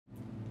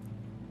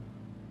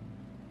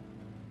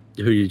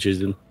who you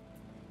choosing?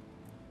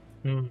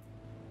 Hmm.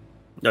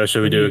 Or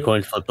should we do a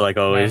coin flip like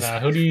always? Nah,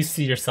 who do you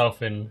see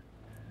yourself in?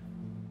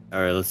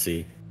 All right, let's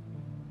see.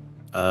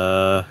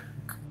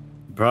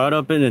 Brought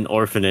up in an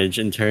orphanage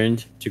and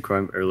turned to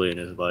crime early in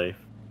his life.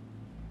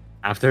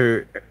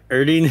 After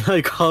earning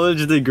a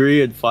college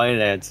degree in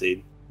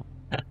financing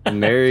and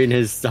marrying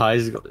his high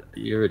school,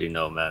 you already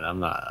know, man. I'm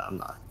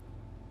not.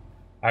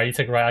 Alright, you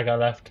took right, I got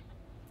left.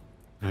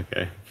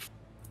 Okay.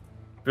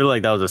 I feel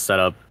like that was a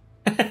setup.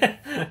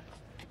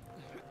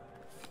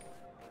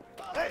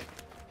 Hey!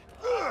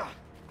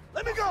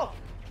 Let me go!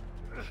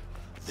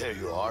 There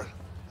you are.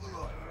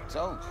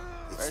 So,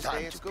 It's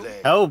time to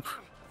play. Help!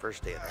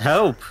 First day of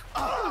Help!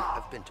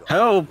 I've been to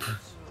Help!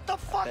 What the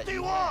fuck do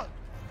you want?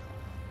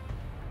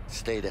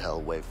 Stay the hell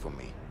away from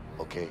me,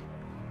 okay?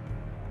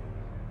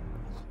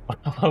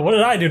 What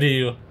did I do to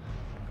you?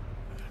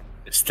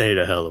 Stay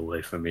the hell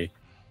away from me.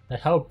 I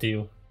helped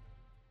you.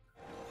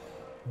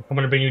 I'm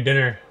gonna bring you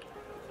dinner.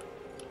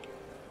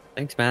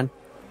 Thanks, man.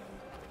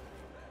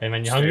 Hey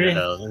man, you hungry?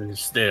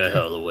 Stay the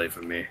hell away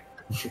from me.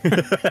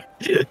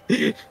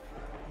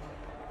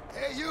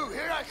 Hey, you,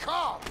 here I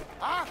come!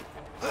 Huh?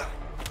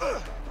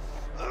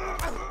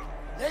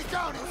 Lay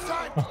down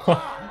inside the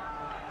car!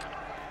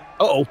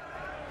 Uh-oh.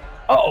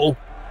 Uh-oh.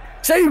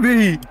 Save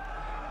me!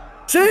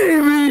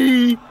 Save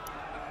me!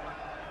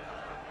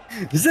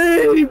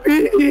 Save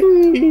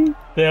me!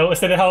 Yeah,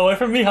 stay the hell away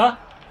from me, huh?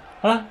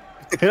 Huh?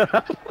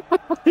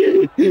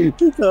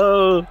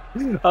 No,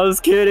 I was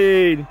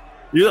kidding.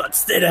 You don't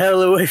stay the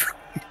hell away from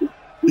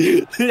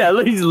me. At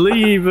least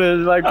leave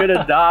if I'm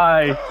gonna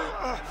die.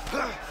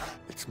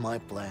 It's my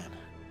plan,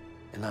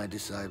 and I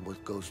decide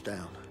what goes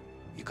down.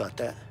 You got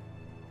that?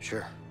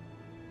 Sure.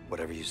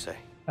 Whatever you say.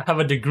 I have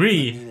a I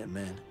degree. mean it,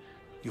 man.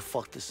 You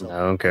fucked this up. I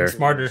don't care. Consider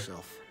Smarter.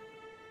 yourself.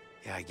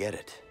 Yeah, I get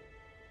it.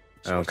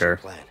 I don't what's your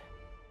care.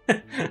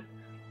 plan?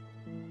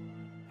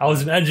 I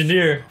was an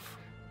engineer.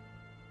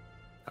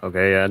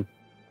 Okay, Ed.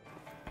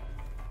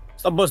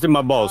 Stop busting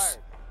my balls.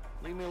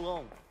 Leave me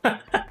alone.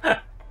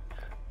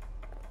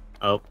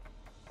 Oh.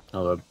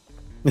 Hold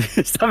up.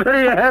 Stop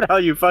hitting your head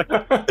out, you fuck.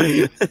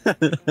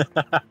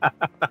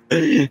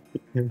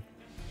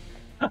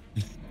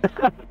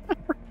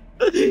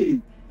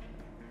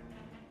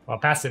 Well,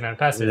 pass it, man.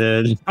 Pass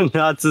it. I'm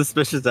not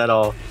suspicious at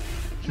all.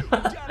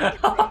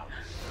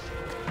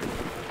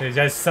 You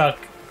guys suck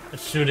at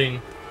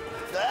shooting.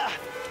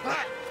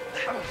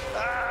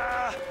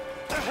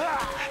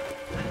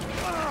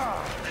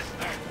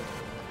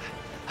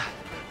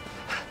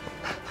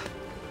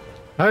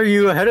 How are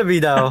you ahead of me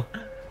now?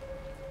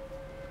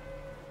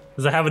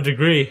 Because I have a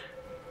degree.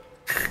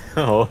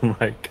 Oh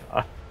my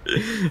god.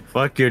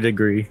 Fuck your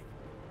degree.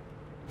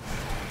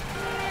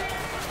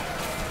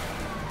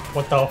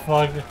 What the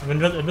fuck?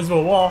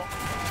 Invisible wall.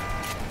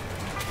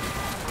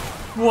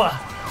 What?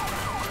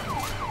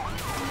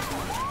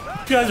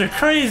 You guys are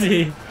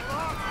crazy.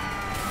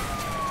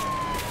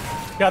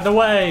 Get out the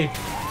way.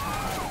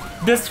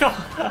 Disco.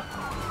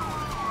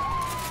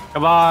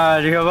 Come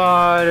on, come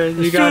on.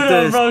 You Shoot got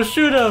him, this. bro.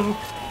 Shoot him.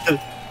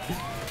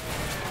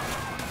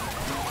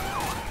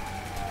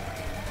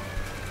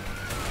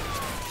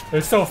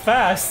 They're so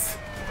fast.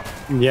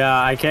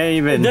 Yeah, I can't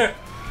even. They're...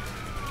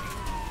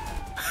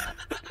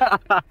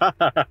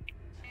 I'm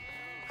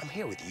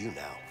here with you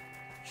now.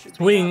 Should be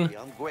Swing. happy.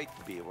 I'm great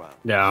to be around.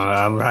 Yeah,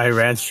 I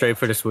ran straight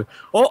for the swing.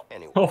 Oh!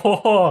 Anyway,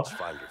 Oh, let's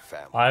find your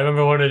family. I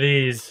remember one of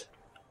these.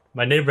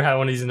 My neighbor had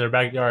one of these in their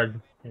backyard.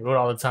 They rode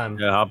all the time.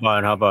 Yeah, hop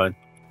on, hop on.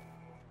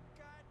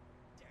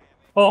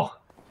 Oh.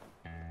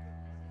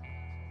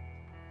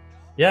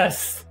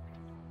 Yes.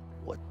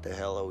 What the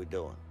hell are we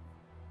doing?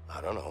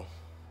 I don't know.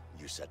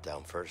 You sat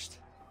down first.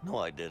 No,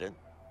 I didn't.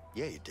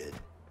 Yeah, you did.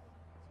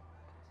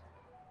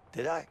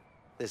 Did I?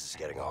 This is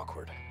getting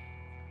awkward.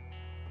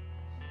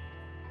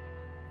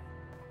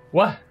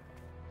 What?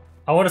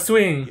 I want to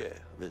swing. Yeah,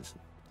 Vincent.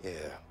 Yeah,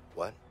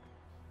 what?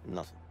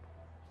 Nothing.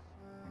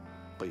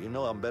 But you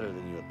know I'm better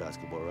than you at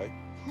basketball, right?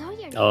 No,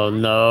 you're Oh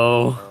not.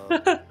 no.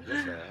 Yes, I am.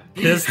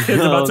 This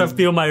kid's about to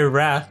feel my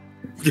wrath.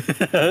 Shoot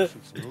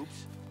some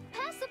hoops.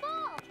 Pass the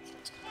ball.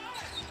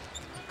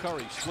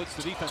 Curry splits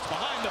the defense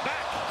behind the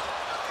back.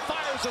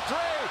 Fires a three.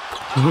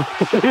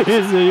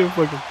 So you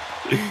fucking...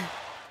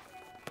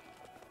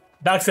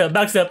 Backstep,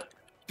 backstep.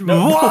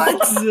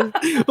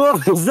 What?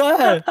 What was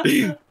that?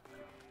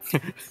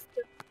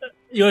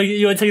 You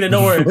ain't taking it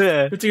nowhere.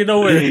 You're taking it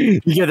nowhere. You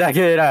get that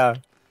kid out.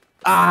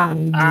 Ah.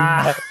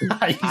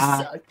 You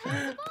suck.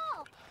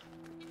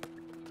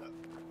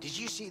 Did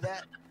you see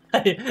that?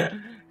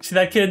 See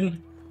that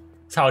kid?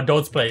 It's how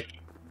adults play.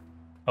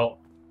 Oh.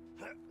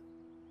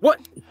 What?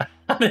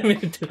 I didn't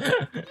mean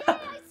to. I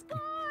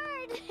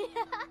scored.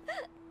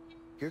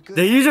 You're good.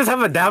 Did you just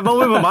have a dab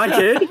moment with my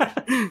kid?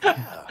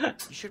 Yeah,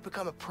 you should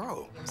become a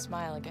pro.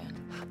 Smile again.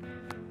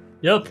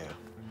 Yep.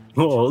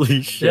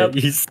 Holy shit,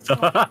 Yep. you suck.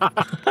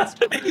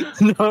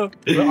 No.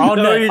 All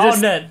No, net, you all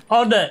just... net,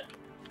 all net.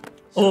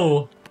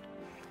 Oh,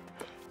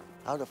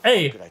 How the fuck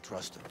Hey. could I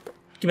trust him?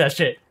 give me that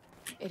shit.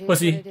 It is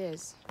Pussy. what it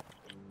is.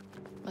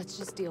 Let's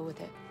just deal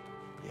with it.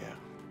 Yeah.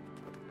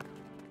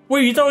 Where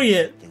are you throwing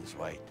it? Things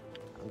right.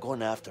 I'm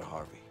going after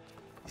Harvey.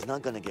 He's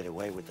not gonna get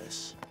away with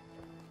this.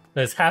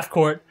 That's half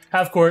court.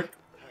 Half court.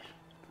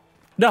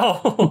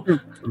 No.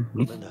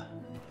 Linda,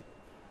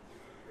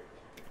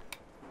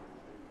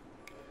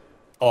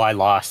 Oh, I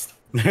lost.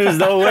 There's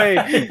no way.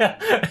 Yeah,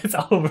 it's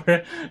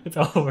over. It's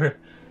over.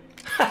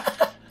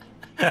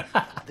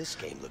 This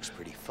game looks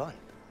pretty fun.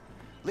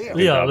 Leo,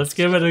 Leo, let's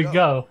give it a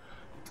go.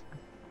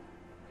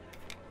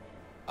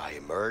 I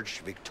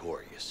emerged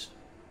victorious.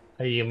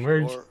 I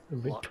emerged Or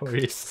luck.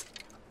 victorious.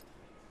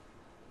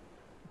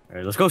 All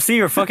right, let's go see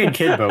your fucking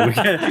kid, bro. We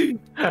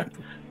can't...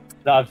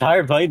 No, I'm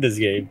tired of playing this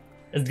game.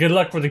 It's good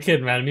luck for the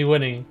kid, man. Me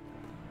winning.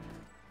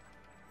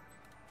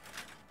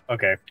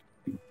 Okay.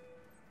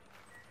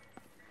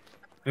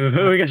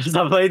 We gotta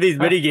stop playing these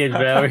mini games,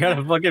 man. We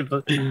gotta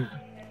fucking.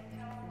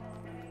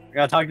 We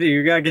gotta talk to you.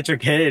 You gotta get your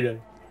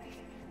kid.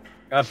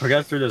 Gotta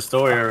progress through the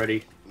story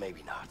already.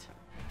 Maybe not.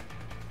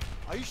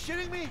 Are you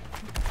shitting me?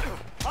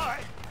 All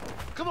right,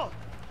 come on,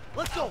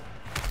 let's go.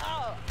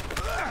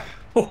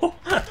 You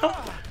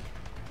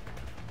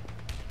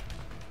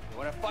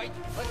wanna fight?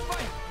 Let's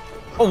fight.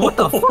 Oh, what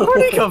the fuck?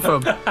 Where'd he come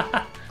from?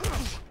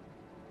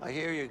 I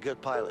hear you're a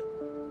good pilot.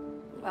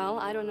 Well,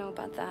 I don't know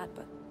about that,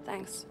 but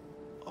thanks.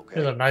 He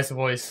has a Okay. nice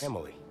voice.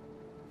 Emily,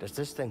 does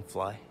this thing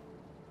fly?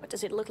 What,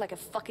 does it look like a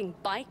fucking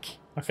bike?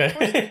 Of course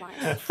Okay. it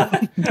flies. Where are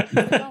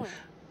you going?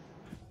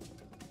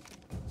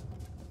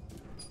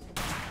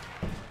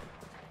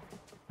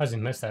 How does he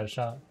miss that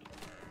shot?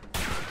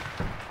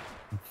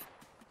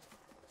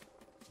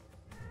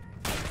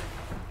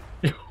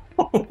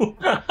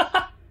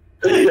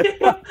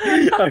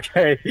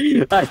 Okay,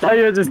 I thought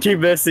you would just keep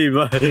missing,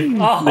 but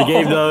Oh. the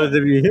game knows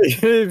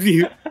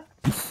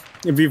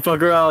if you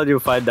fuck around, you'll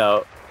find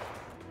out.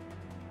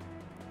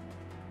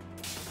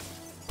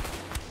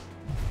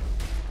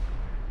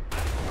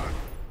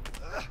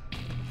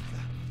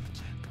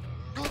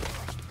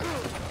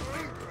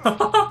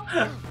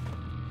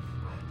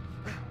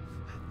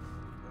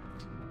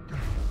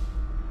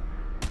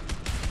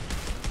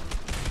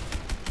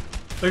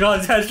 Look at all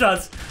these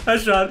headshots.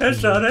 Headshot,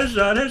 headshot,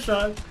 headshot,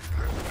 headshot.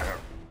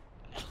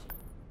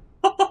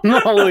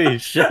 Holy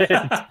shit!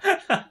 All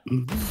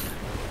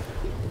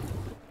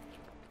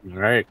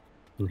right,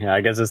 yeah, I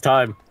guess it's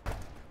time.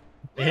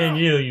 And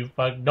you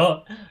fuck.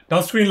 Don't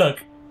screen look.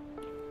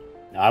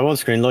 I won't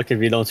screen look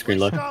if you don't screen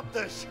We look. stop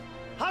this.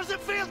 How does it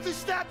feel to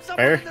stab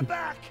someone Fair. in the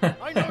back?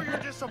 I know you're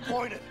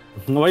disappointed.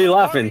 Why are you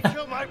laughing? Harvey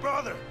killed my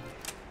brother.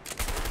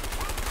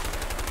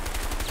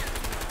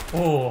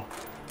 Oh.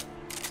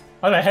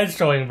 How's that head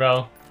showing,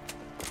 bro?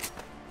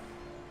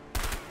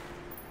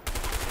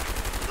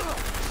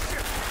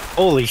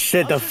 Holy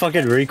shit! The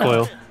fucking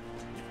recoil. Shit,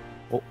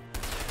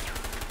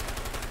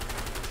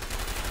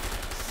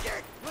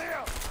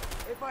 Leo.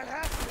 If I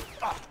have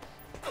to.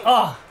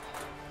 Oh.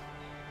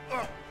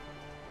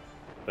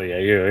 Oh yeah,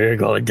 you're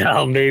going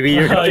down, baby.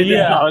 You're going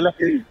Yeah. down.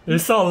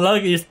 It's so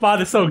lucky. Your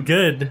spot is so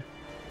good.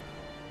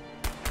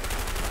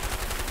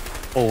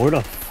 Oh, where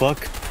the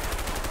fuck?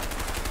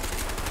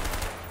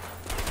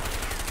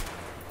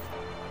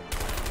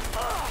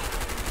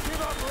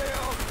 Give up,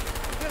 Leo.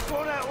 This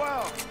won't end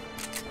well.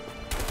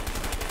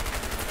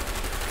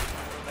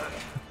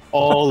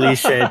 Holy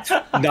shit!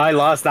 I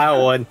lost that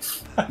one.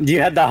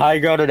 You had the high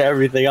ground and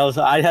everything else.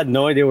 I had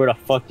no idea where the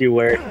fuck you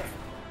were.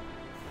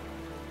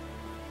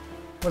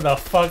 What the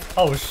fuck?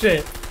 Oh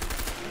shit.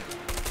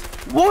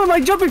 What am I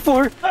jumping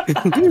for?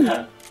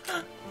 Come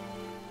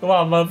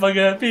on,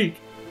 motherfucker, peek.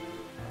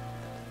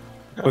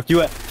 Look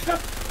you at.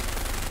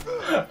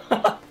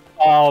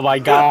 Oh my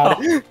god.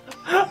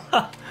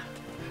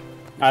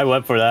 I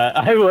went for that.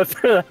 I went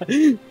for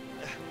that.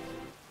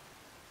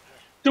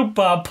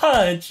 Super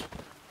punch.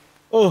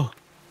 Oh.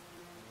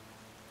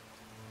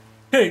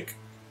 Kick.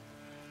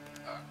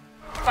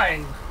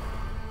 Bang.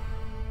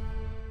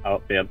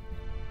 Oh, yep.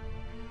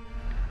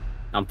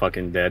 I'm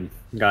fucking dead.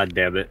 God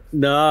damn it.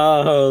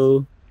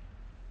 No.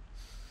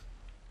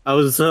 I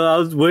was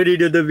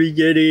waiting at the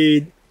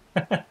beginning.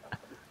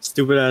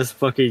 Stupid ass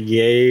fucking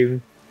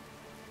game.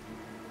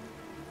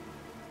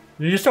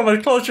 You're so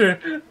much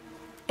closer.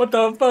 What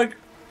the fuck?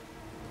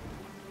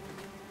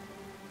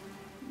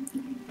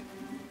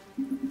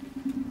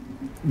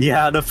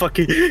 Yeah, the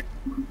fucking.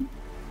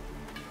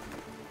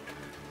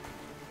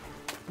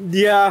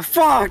 Yeah,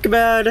 fuck,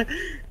 man.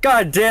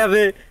 God damn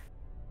it.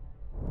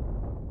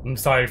 I'm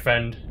sorry,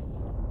 friend.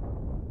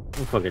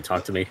 Don't fucking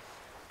talk to me.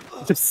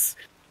 Just.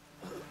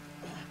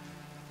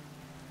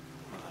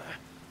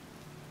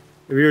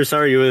 If you were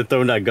sorry, you would have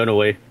thrown that gun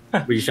away.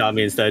 But you shot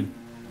me instead.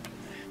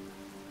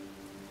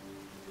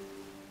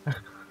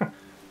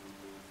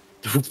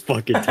 Don't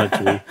fucking touch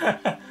me.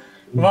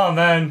 Come on,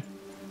 man.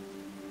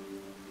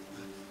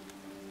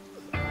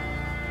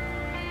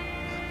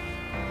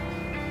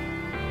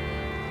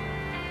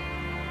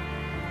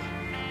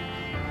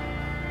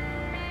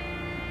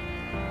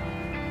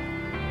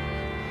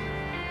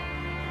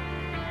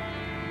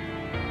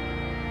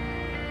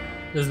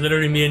 This is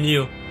literally me and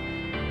you.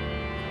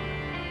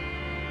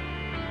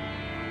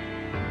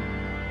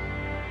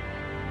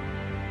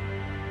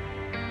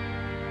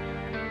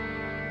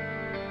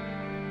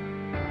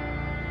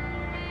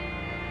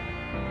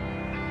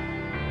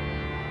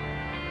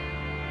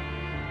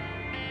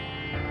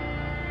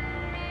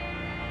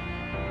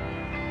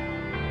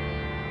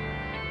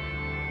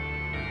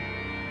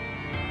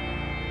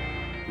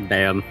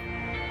 Damn.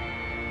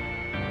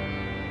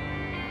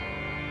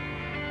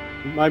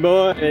 My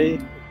boy.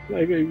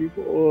 My baby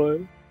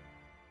boy.